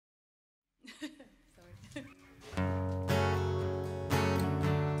Sorry.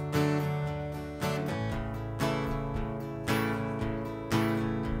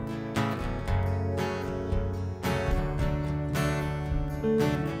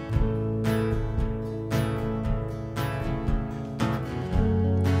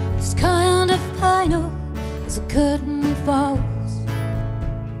 It's kind of final as the curtain falls.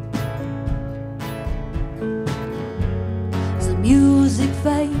 As the music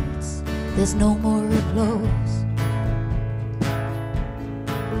fades, there's no more applause.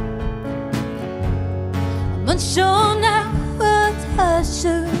 I'm unsure now what I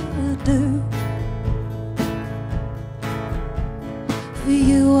should do. For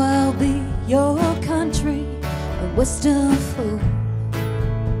you I'll be your country, a western fool.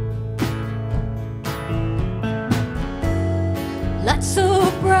 Lights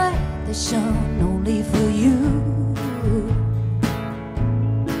so bright, they shone only for you.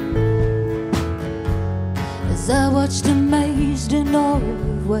 As I watched amazed in awe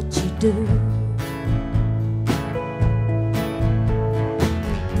of what you do.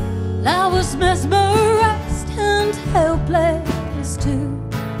 I was mesmerized and helpless too.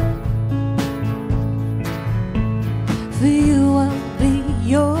 For you I'll be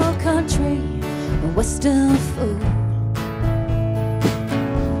your country, a western fool.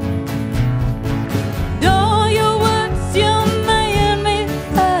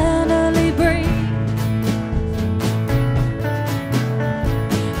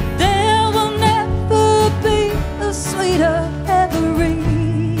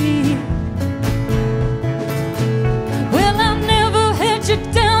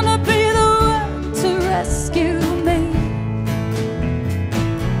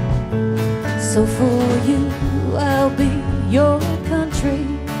 So for you, I'll be your country,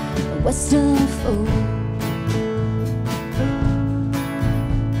 a western fool.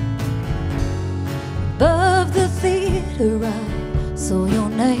 Above the theater, I saw your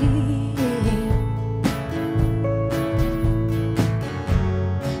name.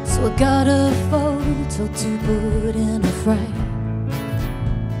 So I got a photo to put in a frame.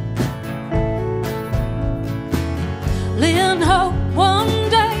 Laying hope one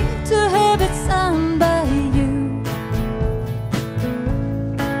day to have it signed by you.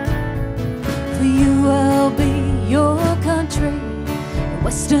 For you I'll be your country, a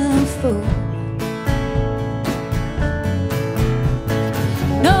western fool.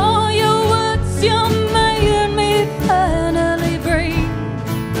 And all your words, you made me finally breathe.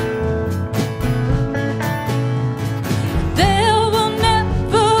 There will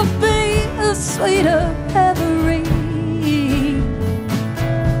never be a sweeter reverie.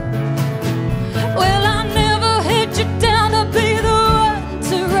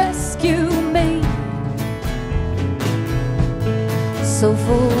 So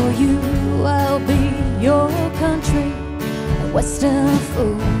for you, I'll be your country, a western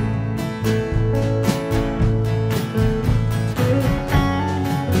fool.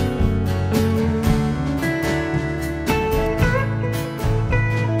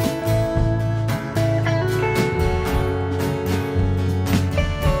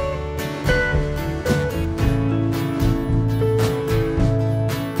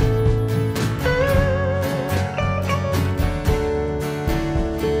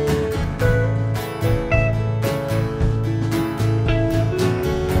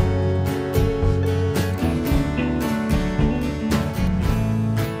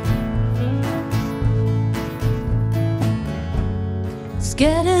 It's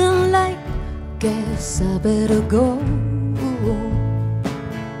getting late, guess I better go.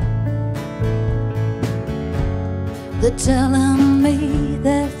 They're telling me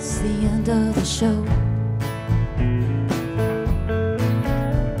that's the end of the show.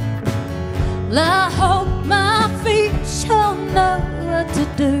 Well, I hope my feet shall know what to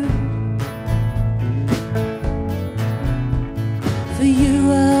do. For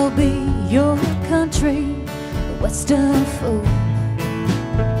you I'll be your country, a western fool.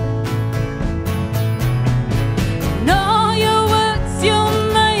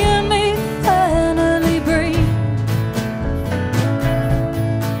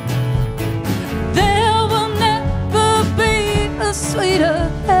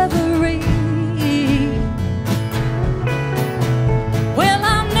 Sweeter reverie. Well,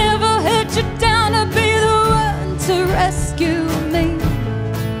 I never had you down to be the one to rescue me.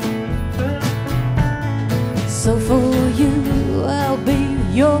 So for you, I'll be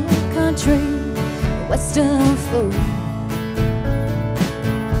your country, western fool.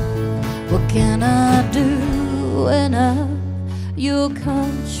 What can I do when I'm your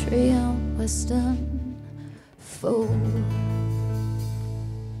country, I'm western fool?